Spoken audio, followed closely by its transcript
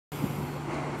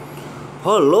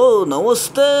Hello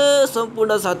नमस्ते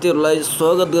सम्पूर्ण साथीहरूलाई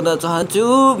स्वागत गर्न चाहन्छु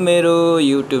मेरो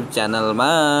युट्युब च्यानलमा।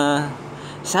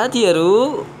 साथीहरू,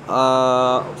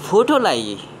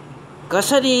 फोटोलाई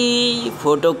कसरी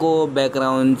फोटोको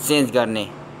ब्याकग्राउन्ड चेन्ज गर्ने,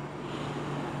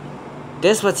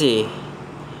 त्यसपछि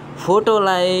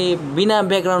फोटोलाई बिना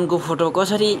ब्याकग्राउन्डको फोटो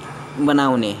कसरी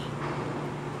बनाउने,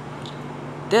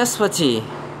 त्यसपछि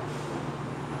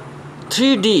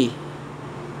 3D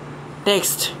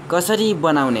टेक्स्ट कसरी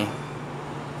बनाउने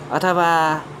अथवा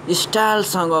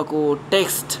स्टाइलसँगको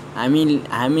टेक्स्ट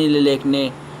हामीले लेख्ने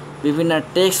विभिन्न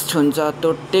टेक्स्ट हुन्छ,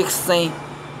 त्यो टेक्स्ट चाहिँ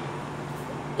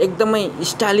एकदमै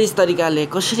स्टाइलिस तरिकाले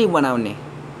कसरी बनाउने।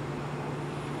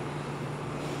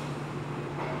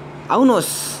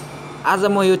 आउनुहोस्, आज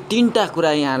म यो 3टा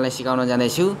कुरा यहाँलाई सिकाउन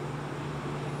जाँदैछु,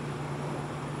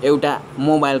 एउटा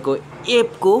मोबाइलको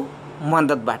एपको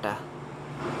मद्दतबाट।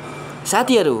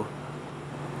 साथीहरू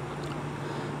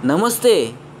नमस्ते,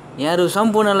 यहाँहरू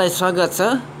सम्पूर्णलाई स्वागत छ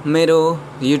मेरो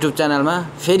युट्युब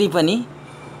च्यानलमा फेरि पनि।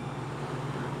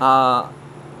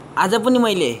 आज पनि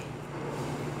मैले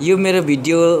यो मेरो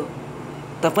भिडियो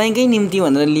तपाईकै निम्ति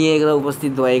भनेर लिएर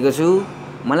उपस्थित भएको छु।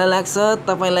 मलाई लाग्छ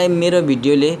तपाईलाई मेरो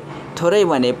भिडियोले थोरै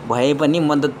भए पनि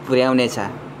मद्दत पुर्याउनेछ।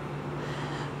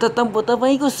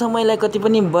 तपाईको समयलाई कति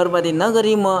पनि बर्बादी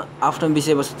नगरी म आफ्नो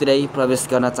विषयवस्तुतिरै प्रवेश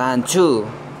गर्न चाहन्छु।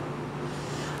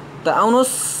 त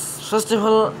आउनुहोस्, फर्स्ट अफ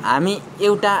अल हामी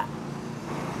एउटा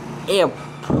एप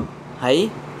है,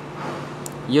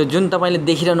 यो जुन तपाईले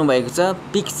देखिरहनु भएको छ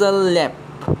पिक्सल ल्याब,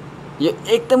 यो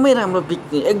एकदमै राम्रो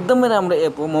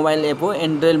एप हो, मोबाइल एप हो,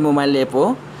 एन्ड्रोइड मोबाइल एप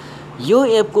हो। यो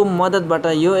एपको मद्दतबाट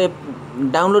यो एप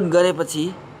डाउनलोड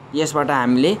गरेपछि यसबाट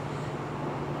हामीले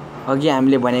अघि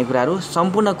हामीले भनेको कुराहरू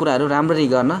सम्पूर्ण कुराहरू राम्ररी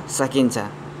गर्न सकिन्छ।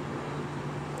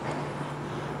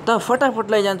 त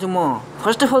फटाफट लैजान्छु म।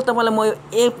 फर्स्ट अफ अल तपाईलाई म यो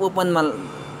एप ओपनमा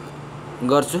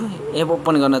गर्छु, एप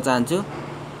ओपन गर्न चाहन्छु।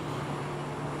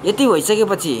 यति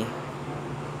भइसकेपछि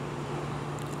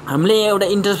हामीले एउटा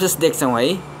इन्टरफेस देख्छौँ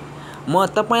है। म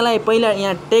तपाईलाई पहिला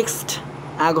यहाँ टेक्स्ट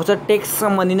आएको छ, टेक्स्ट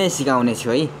सम्बन्धी नै सिकाउने छु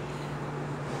है,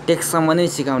 टेक्स्ट सम्बन्धी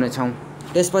सिकाउने छौँ।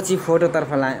 त्यसपछि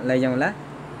फोटोतर्फ लैजाउँला।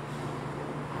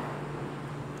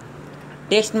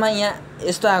 टेक्स्टमा यहाँ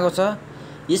यस्तो आएको छ,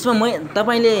 यसमा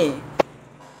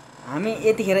हामी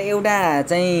यतिखेर एउटा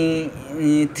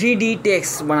चाहिँ 3D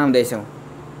टेक्स्ट बनाउँदैछौँ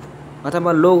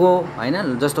अथवा लोगो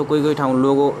हैन, जस्तो कोही ठाउँ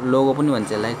लोगो पनि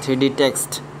भन्छ यसलाई, 3D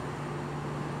टेक्स्ट।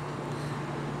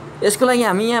 यसको लागि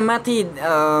हामी यहाँ माथि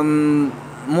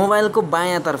मोबाइलको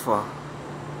बायाँतर्फ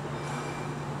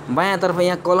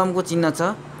यहाँ कलमको चिन्ह छ,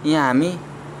 यहाँ हामी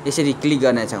यसरी क्लिक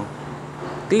गर्नेछौँ।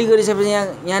 क्लिक गरिसकेपछि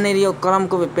यहाँनिर यो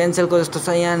कलमको पेन्सिलको जस्तो छ,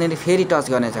 यहाँनिर फेरि टच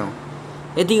गर्नेछौँ।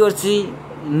 यति गर्छि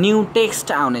न्यू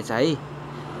टेक्स्ट आउनेछ है।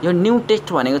 यो न्यू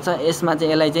टेक्स्ट भनेको छ, यसमा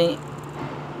चाहिँ यसलाई चाहिँ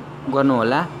गर्नु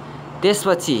होला।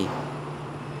 त्यसपछि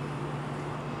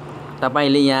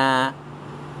तपाईले यहाँ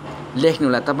लेख्नु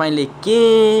होला तपाईले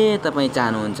के तपाई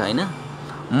चाहनुहुन्छ हैन।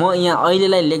 म यहाँ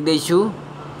अहिलेलाई लेख्दैछु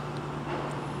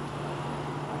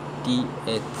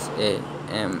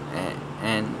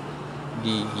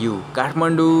THAMANDU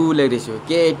काठमाडौँ लेख्दैछु,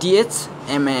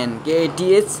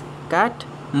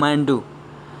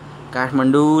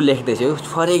 काठमाडौँ लेख्दैछु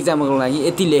फर एक्जाम्पलको लागि।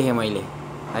 यति लेखेँ मैले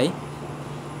है,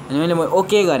 अनि मैले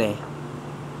ओके गरेँ।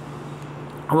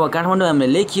 अब काठमाडौँ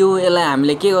हामीले लेख्यो, यसलाई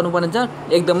हामीले के गर्नुपर्ने छ,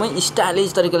 एकदमै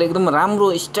स्टाइलिस तरिकाले एकदम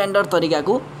राम्रो स्ट्यान्डर्ड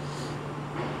तरिकाको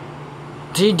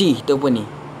 3D त्यो पनि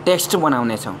टेक्स्ट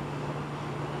बनाउने छौँ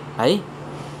है।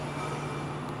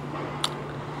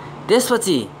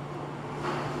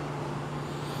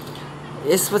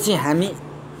 यसपछि हामी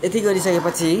यति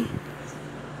गरिसकेपछि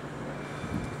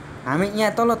हामी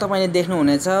यहाँ तल तपाईले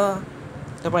देख्नुहुनेछ,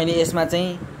 तपाईले यसमा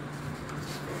चाहिँ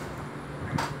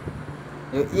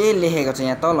यो ए लेखेको छ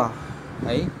यहाँ तल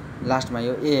है, लास्टमा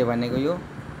यो ए भनेको यो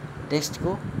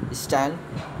टेक्स्टको स्टाइल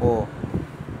हो।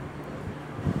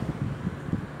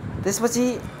 त्यसपछि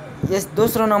यस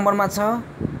दोस्रो नम्बरमा छ,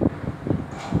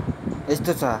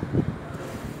 यस्तो छ,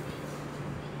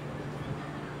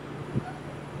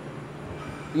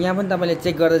 यहाँ पनि तपाईले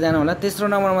चेक गर्दै जानु होला। तेस्रो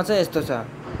नम्बरमा चाहिँ यस्तो छ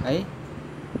है,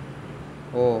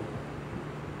 हो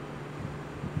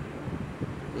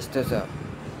यस्तो छ।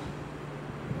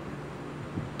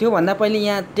 त्यो भन्दा पहिले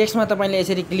यहाँ टेक्स्टमा तपाईले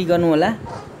यसरी क्लिक गर्नु होला,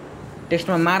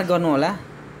 टेक्स्टमा मार्क गर्नु होला।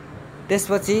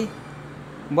 त्यसपछि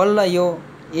बल्ल यो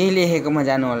ए लेखेकोमा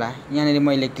जानु होला। यहाँनिर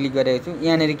मैले क्लिक गरेको छु,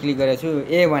 यहाँनिर क्लिक गरेको छु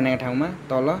ए भनेको ठाउँमा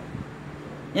तल।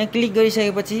 यहाँ क्लिक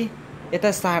गरिसकेपछि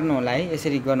यता सार्नु होला है,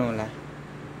 यसरी गर्नु होला,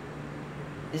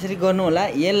 यसरी गर्नु होला।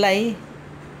 यसलाई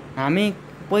हामी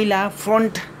पहिला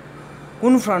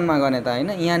कुन फ्रन्टमा गर्ने त हैन,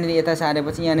 यहाँनिर यता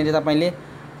सारेपछि यहाँनिर तपाईले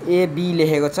ए बी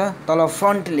लेखेको छ, तल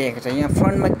फ्रन्ट लेखेको छ, यहाँ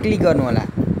फ्रन्टमा क्लिक गर्नु होला।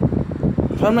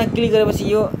 फ्रन्टमा क्लिक गरेपछि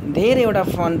यो धेरैवटा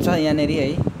फ्रन्ट छ यहाँनेरि है।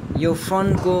 यो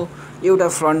फ्रन्टको एउटा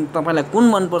फ्रन्ट तपाईलाई कुन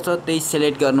मन पर्छ त्यही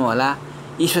सिलेक्ट गर्नु होला,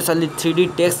 स्पेशली 3D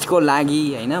टेक्स्टको लागि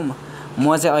हैन।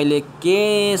 म चाहिँ अहिले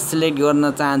के सिलेक्ट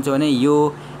गर्न चाहन्छु भने यो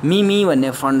मिमी भन्ने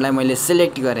फ्रन्टलाई मैले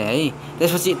सिलेक्ट गरे है।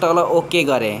 त्यसपछि तल ओके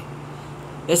गरे।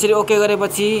 यसरी ओके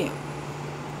गरेपछि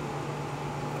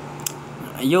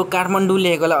यो काठमाडौँ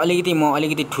लेखेकोलाई अलिकति म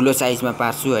अलिकति ठुलो साइजमा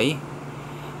पार्छु है।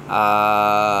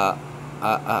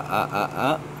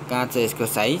 कहाँ छ यसको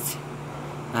साइज?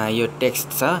 यो टेक्स्ट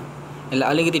छ, यसलाई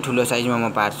अलिकति ठुलो साइजमा म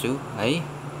पार्छु है।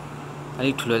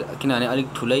 अलिक ठुलो, किनभने अलिक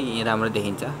ठुलै राम्रो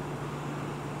देखिन्छ।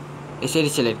 यसरी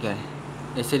सिलेक्ट गरेँ,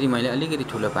 यसरी मैले अलिकति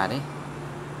ठुलो पारेँ।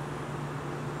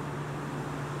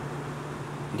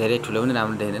 धेरै ठुलो पनि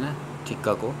राम्रो देखिँदैन,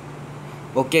 ठिक्कको।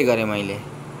 ओके गरेँ मैले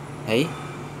है,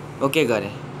 ओके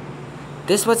गरेँ।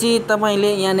 त्यसपछि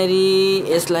तपाईले यहाँनेरि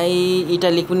यसलाई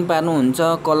इटालिक पनि पार्नुहुन्छ,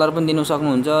 कलर पनि दिनु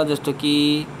सक्नुहुन्छ। जस्तो कि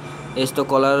यस्तो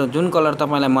कलर, जुन कलर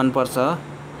तपाईलाई मन पर्छ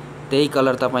त्यही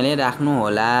कलर तपाईले राख्नु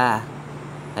होला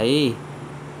है।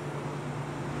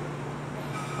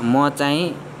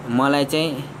 मलाई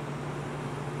चाहिँ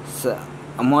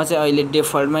अहिले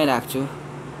डिफल्टमै राख्छु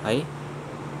है।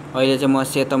 अहिले चाहिँ म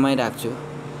सेतोमै राख्छु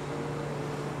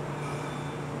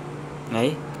है,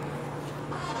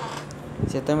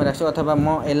 सेतोमै राख्छु। अथवा म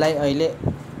यसलाई अहिले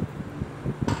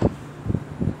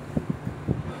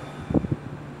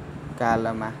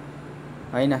कालोमा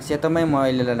हैन, सेतोमै म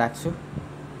अहिले राख्छु।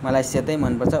 मलाई सेतै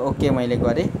मन पर्छ। ओके मैले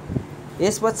गरेँ।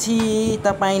 यसपछि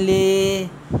तपाईले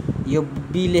यो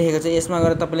बी लेखेको छ, यसमा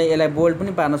गएर तपाईले यसलाई बोल्ड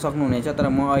पनि पार्न सक्नुहुनेछ, तर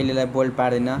म अहिलेलाई बोल्ड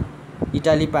पार्दिन।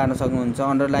 इटालिक पार्न सक्नुहुन्छ,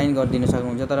 अन्डरलाइन गरिदिन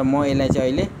सक्नुहुन्छ, तर म यसलाई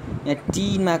चाहिँ अहिले यहाँ टी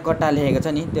मा कट्टा लेखेको छ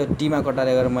नि, त्यो टी मा कट्टा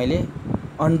लेखेर मैले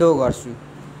अन्डो गर्छु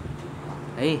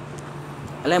है।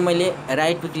 यसलाई मैले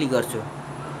राइट पे क्लिक गर्छु।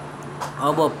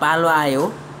 अब पालो आयो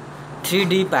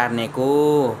 3D पार्नेको।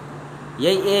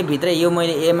 यही ए भित्र, यो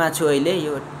मैले ए मा छु अहिले।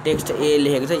 यो टेक्स्ट ए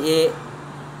लेखेको छ, ए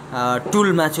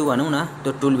टुलमा छु भनौँ न,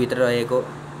 त्यो टुल भित्र रहेको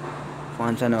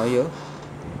फङ्सन हो यो।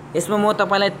 यसमा म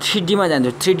तपाईलाई 3D मा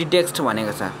जान्छु। 3D टेक्स्ट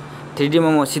भनेको छ, 3D मा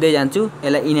म सिधै जान्छु,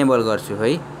 यसलाई इनेबल गर्छु है।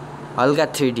 हल्का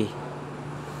 3D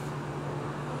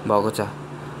भएको छ।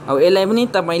 अब यसलाई पनि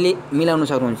तपाईले मिलाउन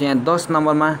सक्नुहुन्छ। यहाँ 10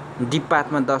 नम्बरमा डिप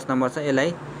पाथमा 10 नम्बर छ, यसलाई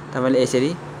तपाईले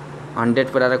यसरी 100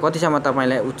 पुर्याएर कतिसम्म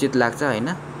तपाईलाई उचित लाग्छ हैन,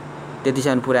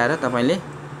 त्यतिसम्म पुर्याएर तपाईले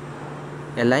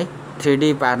यसलाई 3D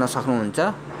पार्न सक्नुहुन्छ।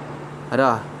 र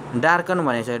डार्कन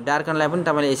भनेको छ, डार्कनलाई पनि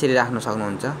तपाईले यसरी राख्न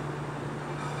सक्नुहुन्छ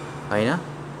हैन।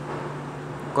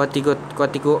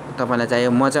 कतिको तपाईलाई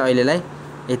चाहियो। म चाहिँ अहिलेलाई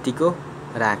यतिको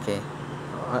राखे,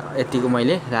 यतिको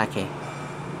मैले राखे।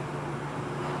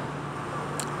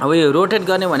 अब यो रोटेट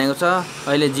गर्ने भनेको छ,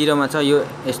 अहिले 0 मा छ। यो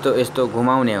यस्तो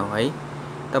घुमाउने हो है।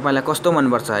 तपाईलाई कस्तो मन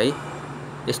पर्छ है?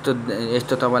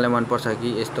 यस्तो तपाईलाई मन पर्छ कि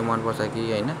यस्तो मन पर्छ कि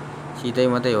हैन? सिधै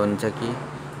मात्रै हुन्छ कि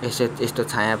यस्तो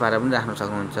छाया पारेर पनि राख्न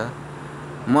सक्नुहुन्छ।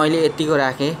 म अहिले यतिको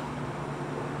राखे।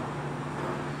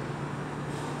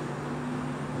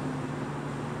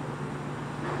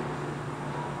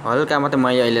 हल्का मात्रै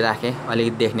मैले अहिले राखे,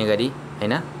 अलिकति देख्ने गरी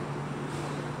हैन।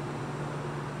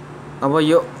 अब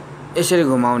यो यसरी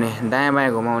घुमाउने, दायाँ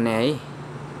बायाँ घुमाउने है।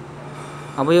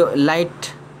 अब यो लाइट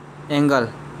एंगल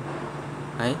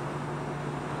है,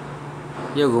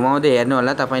 यो घुमाउँदै हेर्नु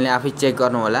होला, तपाईले आफै चेक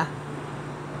गर्नु होला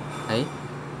है।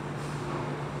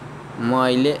 म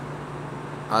अहिले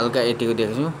हल्का यतिको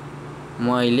देख्छु। म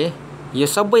अहिले यो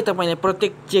सबै तपाईले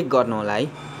प्रत्येक चेक गर्नु होला है।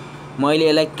 म अहिले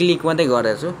यसलाई क्लिक मात्रै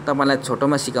गरेको छु, तपाईलाई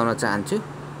छोटोमा सिकाउन चाहन्छु।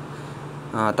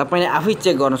 तपाईले आफै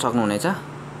चेक गर्न सक्नुहुनेछ।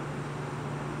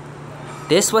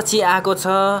 त्यसपछि आएको छ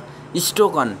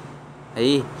स्टोकन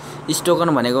है। स्टोकन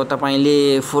भनेको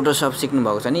तपाईले फोटोशप सिक्नु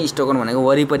भएको छ नि, स्टोकन भनेको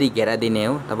वरिपरि घेरा दिने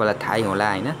हो, तपाईलाई थाहै होला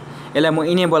हैन। यसलाई म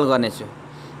इनेबल गर्ने छु।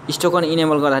 स्टोकन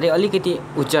इनेबल गर्दाखेरि अलिकति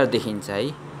उज्जर देखिन्छ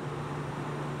है।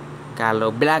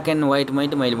 कालो ब्ल्याक एन्ड व्हाइटमै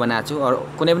मैले बनाएको छु। अरु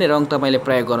कुनै पनि रङ तपाईले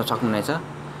प्रयोग गर्न सक्नुहुनेछ।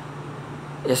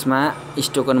 यसमा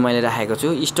स्टोकन मैले राखेको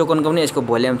छु। स्टोकनको पनि यसको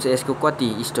भोल्युम छ, यसको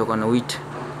कति स्टोकन विथ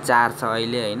 4 छ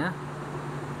अहिले हैन।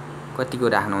 कतिको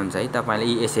राख्नुहुन्छ है तपाईले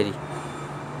यसरी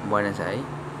बढ्छ है।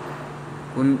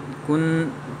 कुन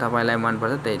तपाईलाई मन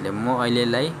पर्छ त्यहीले। म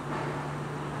अहिलेलाई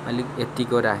अलिक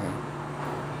यतिको राखे,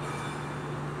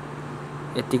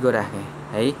 यतिको राखे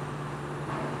है।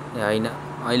 हैन,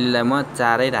 अहिलेलाई म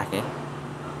 4 राखे।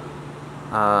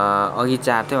 अघि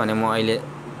 4 थियो भने म अहिले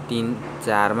 3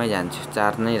 4 मै जान्छु,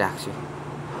 4 नै राख्छु।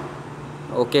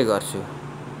 ओके गर्छु।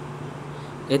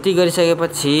 यति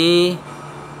गरिसकेपछि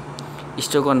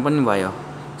स्टोकन पनि भयो।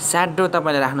 स्याडो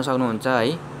तपाईले राख्न सक्नुहुन्छ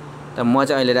है, तर म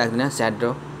चाहिँ अहिले राख्दिन। स्याडो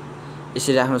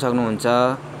यसरी राख्न सक्नुहुन्छ।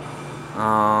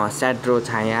 स्याडो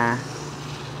छाया।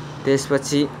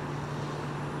 त्यसपछि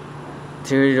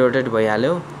 3D रोटेट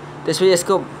भइहाल्यो। त्यसपछि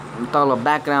यसको तल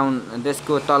ब्याकग्राउन्ड,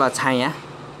 त्यसको तल छाया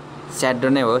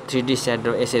स्याडो नै हो, 3D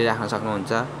स्याडो यसरी राख्न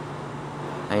सक्नुहुन्छ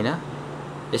हैन।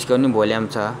 यसको पनि भोल्युम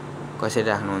छ, कसरी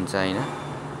राख्नुहुन्छ हैन।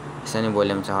 यसको पनि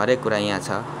भोल्युम छ, हरेक कुरा यहाँ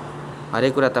छ।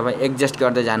 हरेक कुरा तपाईँ एडजस्ट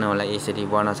गर्दै जानु होला, यसरी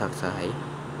बढ्न सक्छ है।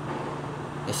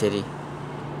 यसरी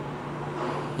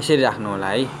राख्नु होला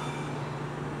है।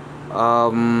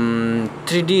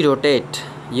 3D रोटेट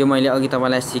यो मैले अघि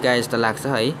तपाईलाई सिकाए जस्तो लाग्छ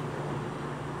है।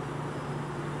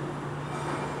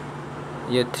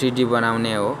 यो 3D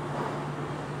बनाउने हो।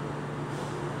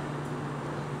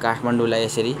 काठमाडौँलाई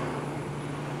यसरी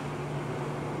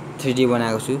 3D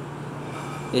बनाएको छु।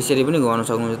 यसरी पनि गर्न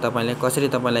सक्नुहुन्छ तपाईले,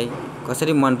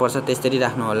 कसरी मन पर्छ त्यसरी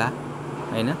राख्नु होला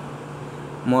हैन।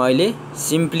 म अहिले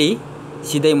सिम्पली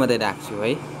सिधै मात्रै राख्छु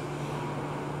है।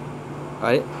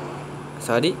 अरे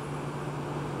सरी,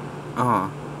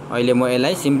 अहिले म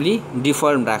यसलाई सिम्पली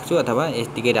डिफल्ट राख्छु अथवा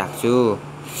यतिकै राख्छु।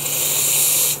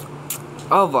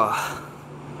 अब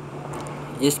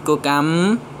यसको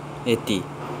काम यति,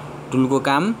 टुलको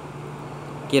काम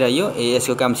के रह्यो,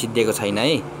 यसको काम सिद्धिएको छैन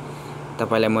है।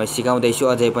 तपाईलाई म सिकाउँदै छु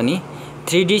अझै पनि।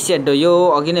 3D स्याडो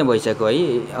यो अघि नै भइसक्यो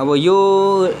है। अब यो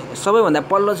सबैभन्दा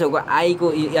पल्लो छेउको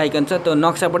आईको आइकन छ, त्यो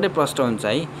नक्साबाटै प्रष्ट हुन्छ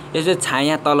है। यसले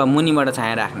छाया तल मुनिबाट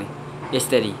छाया राख्ने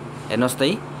यसरी हेर्नुहोस् त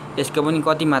है। यसको पनि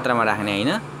कति मात्रामा राख्ने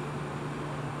हैन।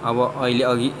 अब अहिले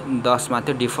अघि 10 मा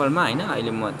थियो डिफल्टमा हैन,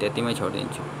 अहिले म त्यतिमै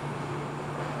छोडिदिन्छु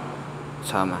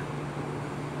 6 मा।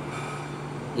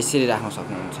 यसरी राख्न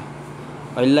सक्नुहुन्छ।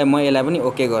 अहिले म यसलाई पनि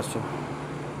ओके गर्छु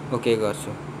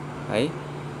है।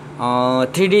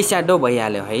 3D स्याडो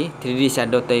भइहाल्यो है। 3D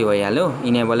स्याडो त्यही भइहाल्यो,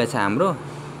 इनेबलै छ हाम्रो।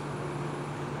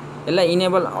 यसलाई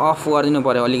इनेबल अफ गरिदिनु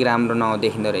पर्यो, अलिक राम्रो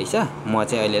देखिँदो रहेछ। म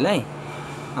चाहिँ अहिलेलाई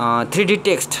 3D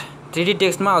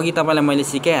टेक्स्टमा अघि तपाईलाई मैले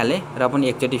सिकाइहालेँ र पनि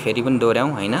एकचोटि फेरि पनि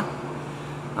दोहोऱ्याउँ हैन।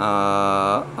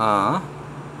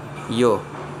 यो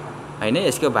हैन,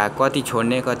 यसको भाग कति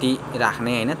छोड्ने कति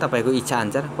राख्ने हैन, तपाईको इच्छा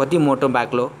अनुसार। कति मोटो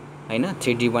बाक्लो हैन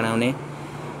 3D बनाउने।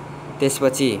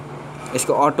 त्यसपछि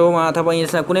यसको अटोमा अथवा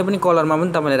यसलाई कुनै पनि कलरमा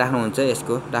पनि तपाईले राख्नुहुन्छ,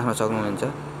 यसको राख्न सक्नुहुन्छ।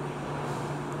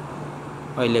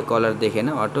 अहिले कलर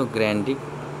देखेन, अटो ग्रान्डिक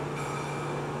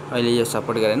अहिले यो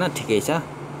सपोर्ट गरेन, ठिकै छ।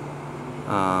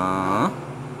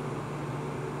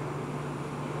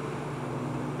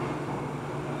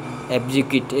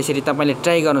 एक्जिक्युट यसरी तपाईले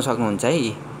ट्राई गर्न सक्नुहुन्छ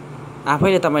है।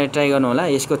 आफैले तपाईले ट्राई गर्नु होला।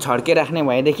 यसको छड्के राख्ने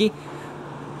भएदेखि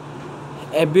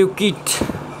एक्जिक्युट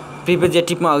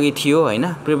प्रिपोजिटिभमा अघि थियो हैन।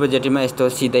 प्रिपोजिटिभमा यस्तो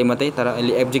सिधै मात्रै, तर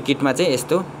अहिले एक्जिक्युटमा चाहिँ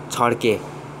यस्तो छड्के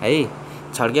है।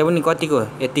 छड्के पनि कतिको,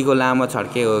 यतिको लामो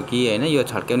छड्के हो कि हैन, यो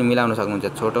छड्के पनि मिलाउन सक्नुहुन्छ।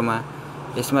 छोटोमा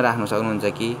यसमा राख्न सक्नुहुन्छ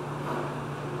कि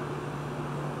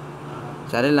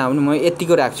साह्रै लामो। म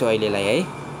यतिको राख्छु अहिलेलाई है,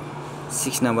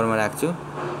 6 नम्बरमा राख्छु।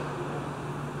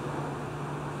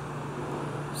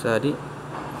 सरी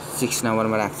 6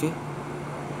 नम्बरमा राख्छु।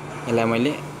 यसलाई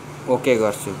मैले ओके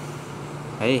गर्छु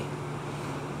है।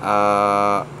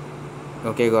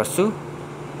 ओके गर्छु।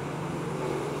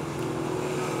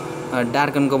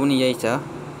 डार्कनको पनि यही छ,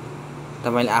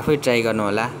 तपाईले आफै ट्राई गर्नु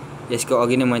होला। यसको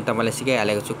अघि नै मैले तपाईलाई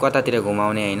सिकाइहालेको छु कतातिर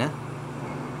घुमाउने हैन।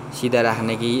 सिधा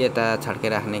राख्ने कि यता छड्के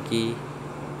राख्ने कि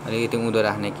अलिकति उँधो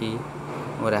राख्ने कि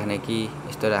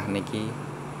यस्तो राख्ने कि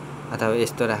अथवा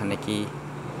यस्तो राख्ने कि।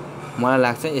 मलाई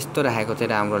लाग्छ यस्तो राखेको चाहिँ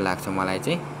राम्रो लाग्छ मलाई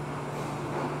चाहिँ।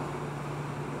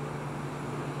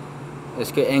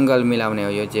 यसको एंगल मिलाउने हो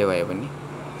यो, जे भए पनि।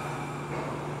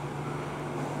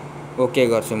 ओके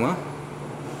गर्छु म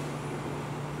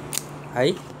है।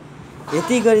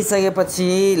 यति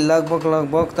गरिसकेपछि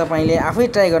लगभग तपाईले आफै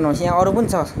ट्राई गर्नुहोस्। यहाँ अरु पनि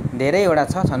छ, धेरैवटा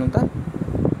छनु त,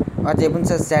 अझै पनि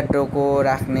छ स्याडोको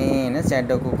राख्ने हैन।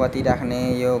 स्याडोको कति राख्ने,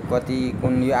 यो कति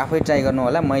कुन, यो आफै ट्राई गर्नु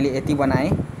होला। मैले यति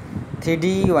बनाए।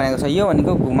 3D भनेको छ, यो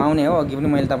भनेको घुमाउने हो। अघि पनि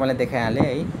मैले तपाईलाई देखाइहालेँ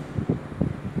है।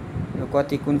 यो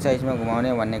कति कुन साइजमा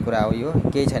घुमाउने भन्ने कुरा हो। यो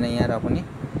केही छैन यहाँ र पनि।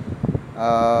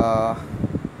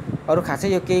 अरु खासै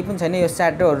यो केही पनि छैन। यो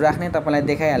स्याडोहरु राख्ने तपाईलाई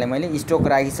देखाइहालेँ मैले। स्टोक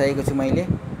राखिसकेको छु मैले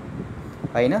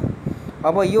हैन।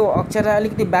 अब यो अक्षर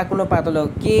अलिकति बाक्लो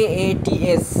पातलो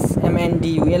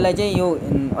KATSMNDU, यसलाई चाहिँ यो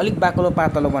अलिक बाक्लो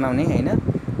पातलो बनाउने हैन।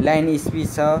 लाइन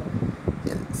स्पेस छ,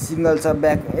 सिंगल छ,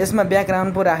 यसमा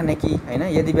ब्याकग्राउन्ड पो राख्ने कि हैन।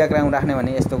 यदि ब्याकग्राउन्ड राख्ने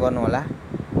भने यस्तो गर्नु होला।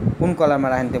 कुन कलरमा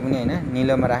राख्ने त्यो पनि हैन।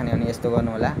 नीलोमा राख्ने भने यस्तो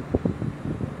गर्नु होला,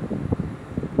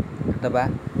 अथवा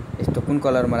यस्तो कुन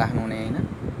कलरमा राख्नु हुने हैन,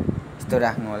 यस्तो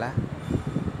राख्नु होला।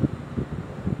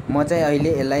 म चाहिँ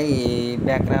अहिले यसलाई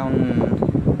ब्याकग्राउन्ड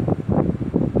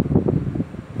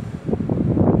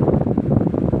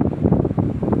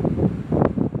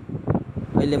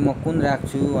अहिले म कुन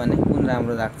राख्छु भने कुन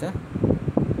राम्रो राख्छ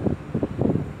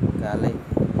कालै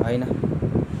हैन।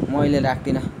 म अहिले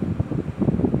राख्दिन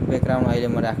ब्याकग्राउन्ड, अहिले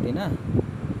म राख्दिन।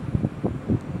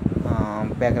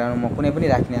 ब्याकग्राउन्ड म कुनै पनि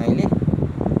राख्ने अहिले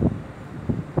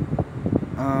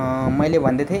मैले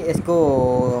भन्दै थिएँ यसको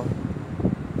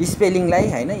स्पेलिङलाई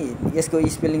हैन यसको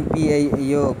स्पेलिङ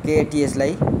यो केटीएस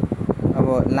लाई अब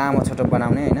लामो छोटो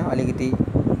बनाउने हैन अलिकति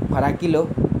फराकिलो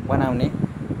बनाउने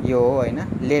यो हो हैन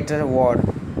लेटर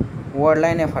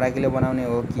वर्डलाई नै फराकिलो बनाउने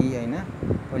हो कि हैन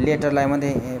लेटरलाई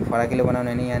मात्रै फराकिलो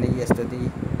बनाउने नि यहाँ यस्तो दि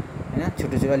हैन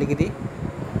छुटु छुटु अलिकति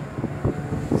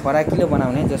फराकिलो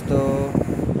बनाउने जस्तो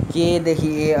के देखि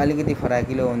ए अलिकति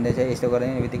फराकिलो हुँदैछ यस्तो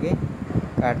गर्ने बित्तिकै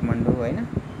काठमाडौँ हैन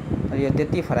यो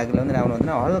त्यति फराकिलो पनि राम्रो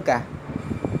हुँदैन हल्का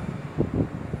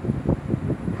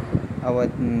अब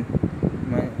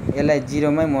यसलाई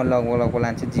 0 मै म लगभग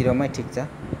लान्छु 0 मै ठीक छ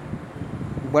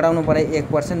बढाउनु पर्यो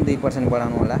 1% 2%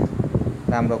 बढाउनु होला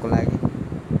राम्रोको लागि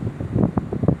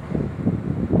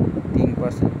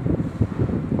 3%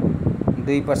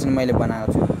 2% मैले बनाएको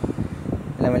छु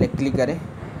यसलाई मैले क्लिक गरे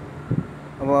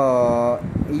अब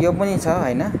यो पनि छ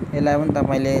हैन यसलाई पनि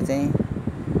तपाईले चाहिँ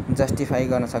जस्टिफाई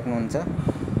गर्न सक्नुहुन्छ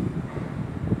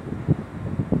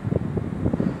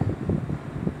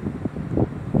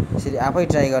यसरी आफै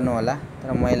ट्राई गर्नु होला तर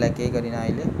म यसलाई केही गरिन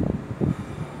अहिले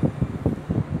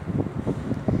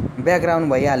ब्याकग्राउन्ड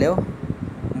भइहाल्यो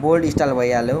बोल्ड स्टाइल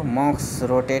भइहाल्यो माउस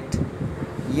रोटेट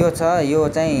यो छ यो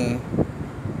चाहिँ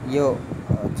यो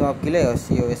चकिलै होस्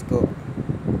यो यसको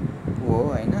हो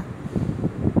हैन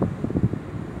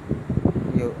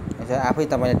यो आफै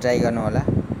तपाईले ट्राई गर्नु होला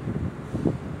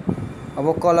अब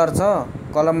कलर छ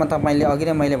कलरमा तपाईले अघि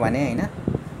नै मैले भने हैन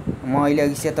म अहिले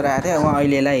अघि सेतो राखेको थिएँ अब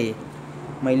अहिलेलाई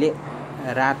मैले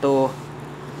रातो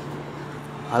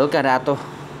हल्का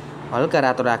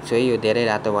रातो राख्छु है यो धेरै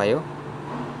रातो भयो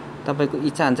तपाईको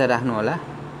इच्छा अनुसार राख्नु होला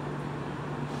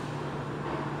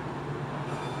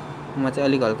म चाहिँ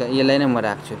अलिक हल्का यसलाई नै म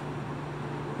राख्छु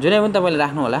जुनै पनि तपाईले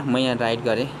राख्नु होला म यहाँ राइट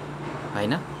गरे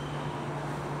हैन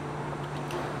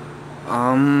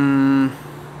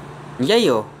यही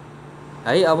हो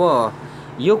है अब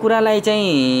यो कुरालाई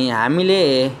चाहिँ हामीले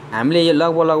यो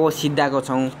लगभग सिद्धाएको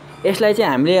छौं यसलाई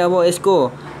चाहिँ हामीले अब यसको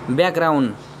ब्याकग्राउन्ड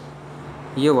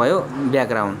यो भयो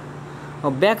ब्याकग्राउन्ड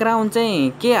अब ब्याकग्राउन्ड चाहिँ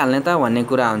के हाल्ने त भन्ने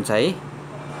कुरा हुन्छ है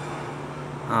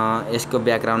यसको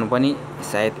ब्याकग्राउन्ड पनि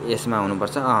सायद यसमा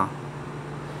हुनुपर्छ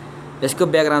यसको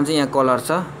ब्याकग्राउन्ड चाहिँ यहाँ कलर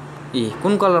छ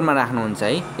कुन कलरमा राख्नुहुन्छ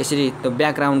है यसरी त्यो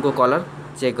ब्याकग्राउन्डको कलर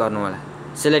चेक गर्नु होला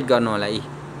सिलेक्ट गर्नु होला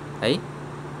है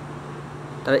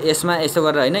तर यसमा यसो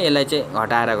गरेर हैन यसलाई चाहिँ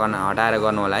हटाएर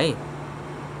गर्नु होला है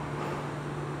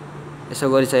यसो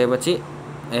गरिसकेपछि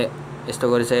यस्तो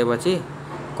गरिसकेपछि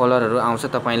कलरहरु आउँछ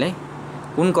तपाईलाई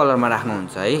कुन कलरमा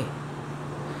राख्नुहुन्छ है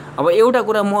अब एउटा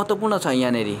कुरा महत्त्वपूर्ण छ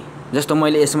यहाँ नेरी जस्तो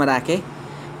मैले यसमा राखे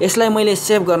यसलाई मैले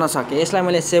सेभ गर्न सके यसलाई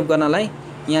मैले सेभ गर्नलाई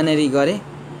यहाँ नेरी गरे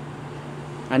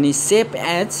अनि सेभ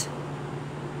एज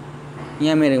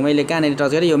यहाँ मैले कहाँनेरि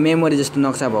टच गरे यो मेमोरी जस्तो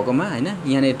नक्सा भएकोमा हैन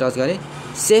यहाँ नेरी टच गरे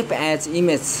सेभ एज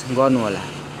इमेज गर्नु होला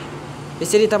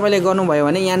यसरी तपाईले गर्नुभयो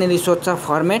भने यहाँ नेरी सोध्छ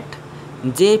फर्मेट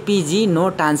जेपीजी नो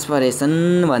ट्रान्सफरेसन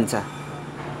भन्छ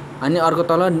अनि अर्को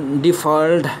तल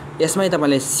डिफल्ट यसमै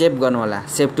तपाईले सेभ गर्नु होला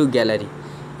सेभ टु ग्यालरी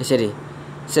यसरी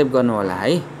सेभ गर्नु होला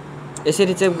है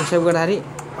यसरी सेभ गर्दाखेरि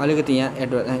अलिकति यहाँ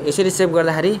यसरी सेभ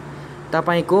गर्दाखेरि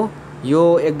तपाईको यो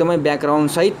एकदमै ब्याकग्राउन्ड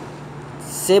सहित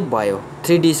सेभ भयो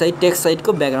 3D सहित टेक्स्ट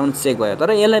सहितको ब्याकग्राउन्ड सेभ भयो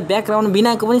तर यसलाई ब्याकग्राउन्ड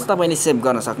बिनाको पनि तपाईले सेभ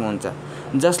गर्न सक्नुहुन्छ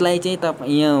जसलाई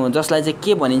चाहिँ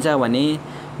के भनिन्छ भने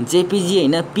जेपीजी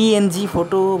हैन पीएनजी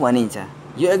फोटो भनिन्छ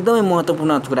यो एकदमै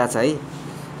महत्त्वपूर्ण कुरा छ है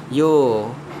यो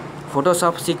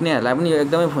फोटोशप सिक्नेहरुलाई पनि यो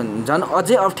एकदमै झन्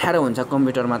अझै अप्ठ्यारो हुन्छ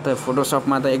कम्प्युटरमा त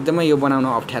फोटोशपमा त एकदमै यो बनाउन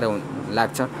अप्ठ्यारो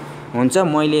हुन्छ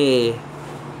मैले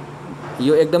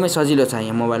यो एकदमै सजिलो छ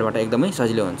यहाँ मोबाइलबाट एकदमै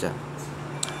सजिलो हुन्छ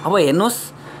अब हेर्नुस्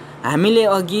हामीले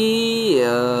अघि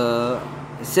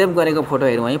सेभ गरेको फोटो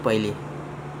हेरौँ है पहिले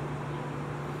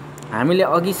हामीले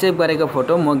अघि सेभ गरेको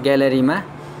फोटो म ग्यालरीमा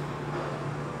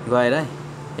गएर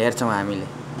हेर्छौं हामीले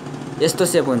यस्तो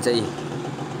सेभ हुन्छ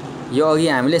यो अघि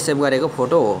हामीले सेभ गरेको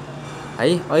फोटो हो है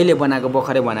अहिले बनाएको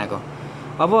भर्खरै बनाएको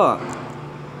अब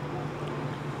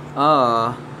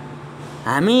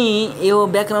हामी यो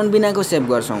ब्याकग्राउन्ड बिनाको सेभ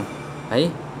गर्छौं है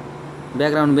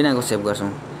ब्याकग्राउन्ड बिनाको सेभ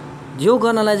गर्छौं यो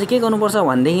गर्नलाई चाहिँ के गर्नुपर्छ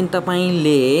भन्देखि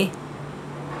तपाईले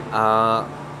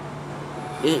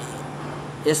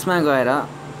यसमा गएर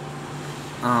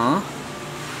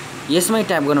यसमै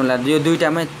ट्याप गर्नु होला यो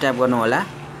दुईटामै ट्याप गर्नु होला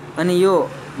अनि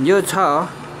यो छ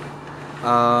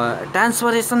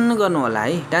ट्रान्सफरेसन गर्नु होला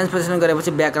है ट्रान्सफरेसन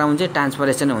गरेपछि ब्याकग्राउन्ड चाहिँ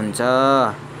ट्रान्सफरेसन हुन्छ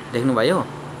देख्नु भयो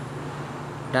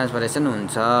ट्रान्सफरेसन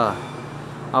हुन्छ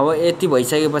अब यति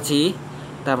भइसकेपछि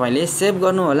तपाईले सेभ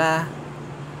गर्नु होला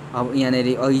अब यहाँ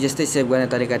नेरी अघि जस्तै सेभ गर्ने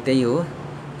तरिका त्यही हो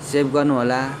सेभ गर्नु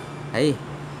होला है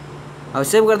अब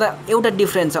सेभ गर्दा एउटा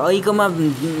डिफरेन्स छ अहिलेकोमा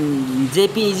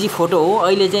जेपीजी फोटो हो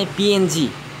अहिले चाहिँ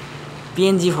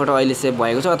पिएनजी फोटो अहिले सेभ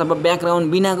भएको छ अथवा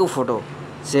ब्याकग्राउन्ड बिनाको फोटो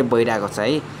सेभ भइरहेको छ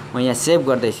है म यहाँ सेभ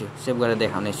गर्दैछु सेभ गरेर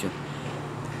देखाउने छु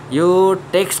यो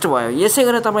टेक्स्ट भयो यसै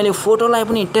गरेर तपाईले फोटोलाई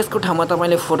पनि टेक्स्टको ठाउँमा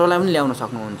तपाईले फोटोलाई पनि ल्याउन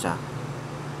सक्नुहुन्छ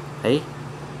है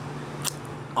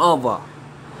अब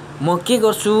म के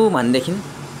गर्छु भन्देखि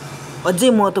अझै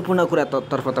महत्त्वपूर्ण कुरा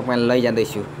तर्फ तपाईलाई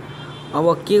लैजाँदैछु अब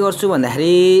के गर्छु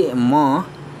भन्दाखेरि म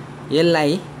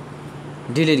यसलाई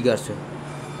डिलिट गर्छु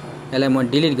यसलाई म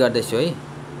डिलिट गर्दैछु है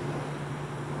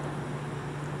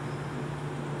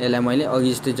यसलाई मैले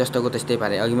अघि जस्तोको त्यस्तै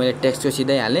पारे अघि मैले टेक्स्टको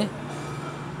सिधै हाले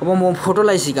अब म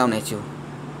फोटोलाई सिकाउने छु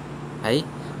है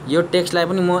यो टेक्स्टलाई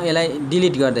पनि म यसलाई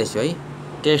डिलिट गर्दैछु है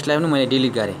टेक्स्टलाई पनि मैले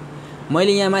डिलिट गरेँ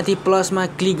मैले यहाँ माथि प्लसमा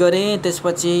क्लिक गरेँ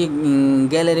त्यसपछि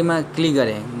ग्यालेरीमा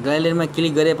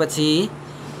क्लिक गरेपछि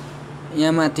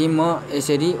यहाँ माथि म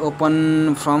यसरी ओपन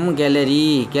फ्रम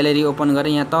ग्यालेरी ओपन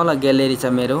गरेँ यहाँ तल ग्यालेरी छ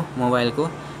मेरो मोबाइलको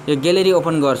यो ग्यालेरी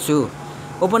ओपन गर्छु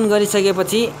ओपन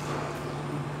गरिसकेपछि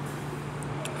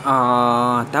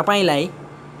तपाईलाई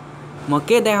म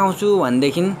के देखाउँछु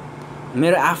भन्देखि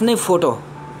मेरो आफ्नै फोटो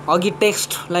अघि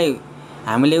टेक्स्टलाई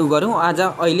हामीले उ गरौँ आज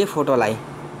अहिले फोटोलाई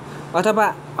अथवा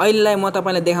अहिलेलाई म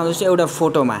तपाईलाई देखाउँछु एउटा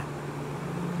फोटोमा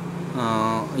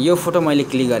यो फोटो मैले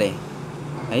क्लिक गरेँ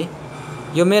है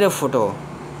यो मेरो फोटो हो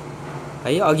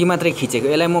है अघि मात्रै खिचेको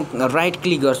यसलाई म राइट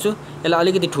क्लिक गर्छु यसलाई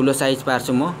अलिकति ठुलो साइज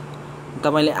पार्छु म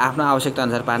तपाईले आफ्नो आवश्यकता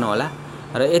अनुसार पार्नु होला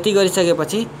र यति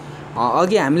गरिसकेपछि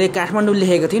अघि हामीले काठमाडौँ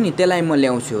लेखेको थियो नि त्यसलाई म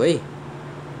ल्याउँछु है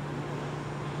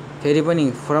फेरि पनि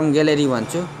फ्रम ग्यालेरी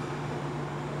भन्छु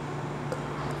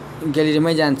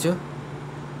ग्यालेरीमै जान्छु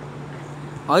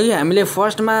अघि हामीले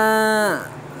फर्स्टमा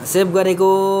सेभ गरेको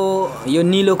यो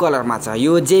नीलो कलरमा छ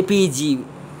यो जेपीजी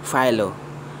फाइल हो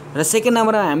र सेकेन्ड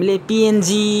नम्बरमा हामीले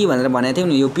पिएनजी भनेर भनेको थियौँ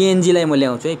नि यो पिएनजीलाई म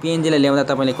ल्याउँछु है पिएनजीलाई ल्याउँदा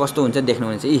तपाईले कस्तो हुन्छ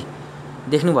देख्नुहुन्छ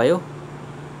देख्नुभयो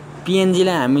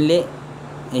पिएनजीलाई हामीले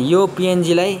यो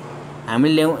पिएनजीलाई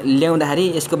हामीले ल्याउँदाखेरि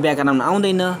यसको ब्याकग्राउन्ड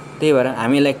आउँदैन त्यही भएर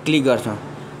हामी यसलाई क्लिक गर्छौँ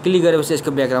क्लिक गरेपछि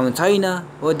यसको ब्याकग्राउन्ड छैन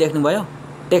हो देख्नुभयो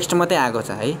टेक्स्ट मात्रै आएको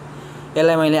छ है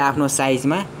यसलाई मैले आफ्नो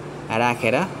साइजमा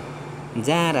राखेर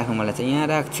जहाँ राख्नु मलाई चाहिँ यहाँ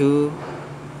राख्छु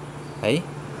है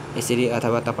यसरी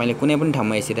अथवा तपाईले कुनै पनि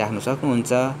ठाउँमा यसरी राख्न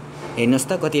सक्नुहुन्छ हेर्नुस्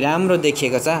त कति राम्रो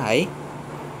देखिएको छ है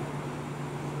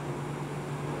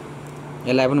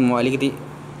यसलाई पनि म अलिकति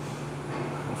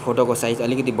फोटोको साइज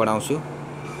अलिकति बढाउँछु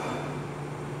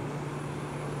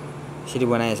यसरी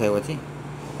बनाइसकेपछि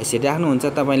यसरी राख्नुहुन्छ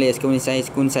तपाईले यसको पनि साइज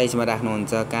कुन साइजमा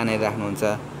राख्नुहुन्छ कहाँनिर राख्नुहुन्छ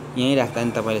यही राख्दा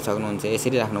पनि तपाईले सक्नुहुन्छ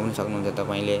यसरी राख्न पनि सक्नुहुन्छ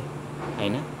तपाईले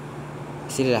हैन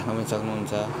यसरी राख्न पनि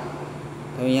सक्नुहुन्छ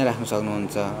तपाईँ यहाँ राख्न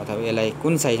सक्नुहुन्छ अथवा यसलाई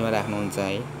कुन साइजमा राख्नुहुन्छ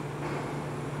है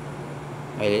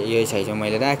अहिले यही साइजमा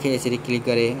मैले राखेँ यसरी क्लिक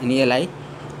गरेँ अनि यसलाई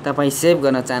तपाईँ सेभ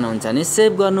गर्न चाहनुहुन्छ भने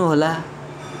सेभ गर्नु होला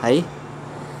है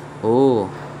हो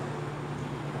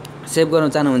सेभ गर्न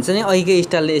चाहनुहुन्छ भने अहिलेकै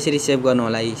स्टाइलले यसरी सेभ गर्नु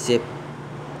होला है सेभ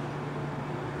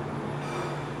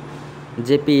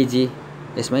जेपीजी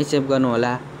यसमै सेभ गर्नु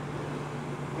होला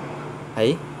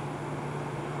है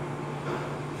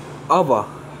अब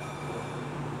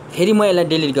फेरि म यसलाई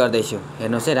डिलिट गर्दैछु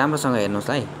हेर्नुस् है राम्रोसँग हेर्नुस्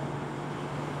है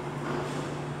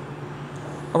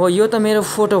अब यो त मेरो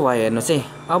फोटो भयो हेर्नुस् है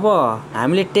अब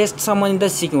हामीले टेक्स्ट सम्बन्धी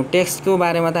त सिक्यौँ टेक्स्टको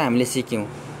बारेमा त हामीले सिक्यौँ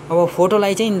अब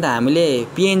फोटोलाई चाहिँ नि त हामीले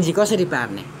पिएनजी कसरी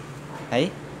पार्ने है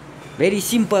भेरी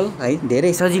सिम्पल है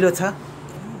धेरै सजिलो छ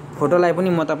फोटोलाई पनि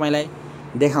म तपाईलाई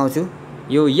देखाउँछु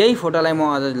यही फोटोलाई म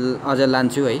अझ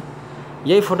लान्छु है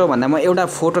यही फोटो भन्दा म एउटा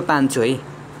फोटो तान्छु है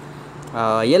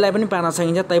यसलाई पनि पार्न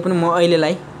सकिन्छ तैपनि म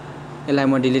अहिलेलाई यसलाई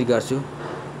म डिलिट गर्छु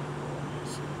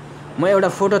म एउटा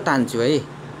फोटो तान्छु है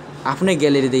आफ्नै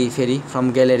ग्यालेरीदेखि फेरि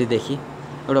फ्रम ग्यालेरीदेखि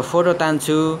एउटा फोटो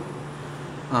तान्छु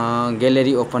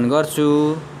ग्यालेरी ओपन गर्छु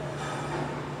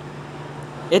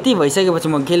यति भइसकेपछि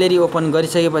म ग्यालेरी ओपन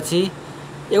गरिसकेपछि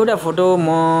एउटा फोटो म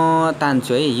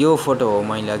तान्छु है यो फोटो हो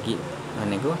मैले अघि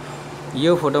भनेको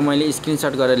यो फोटो मैले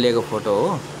स्क्रिनशट गरेर लिएको फोटो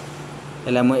हो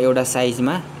यसलाई म एउटा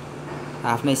साइजमा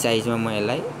आफ्नै साइजमा म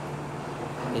यसलाई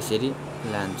यसरी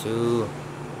लान्छु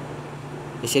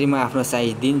यसरी म आफ्नो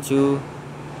साइज दिन्छु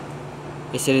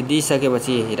यसरी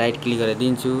दिइसकेपछि राइट क्लिक गरेर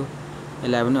दिन्छु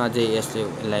यसलाई पनि अझै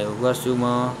यसलाई गर्छु म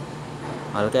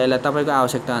हल्का यसलाई तपाईको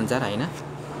आवश्यकता अनुसार हैन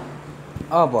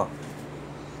अब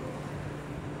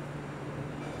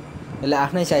यसलाई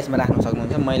आफ्नै साइजमा राख्न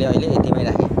सक्नुहुन्छ मैले अहिले यतिमै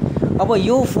राखेँ अब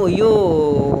यो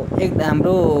एक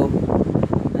हाम्रो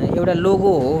एउटा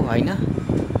लोगो हो हैन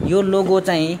यो लोगो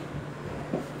चाहिँ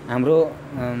हाम्रो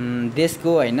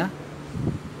देशको हैन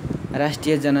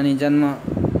राष्ट्रिय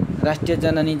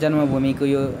जननी जन्मभूमिको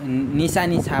यो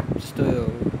निशानी छाप जस्तो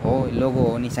हो लोगो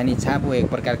हो निशानी छाप हो एक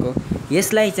प्रकारको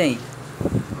यसलाई चाहिँ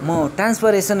म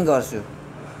ट्रान्सफरेसन गर्छु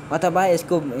अथवा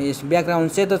यसको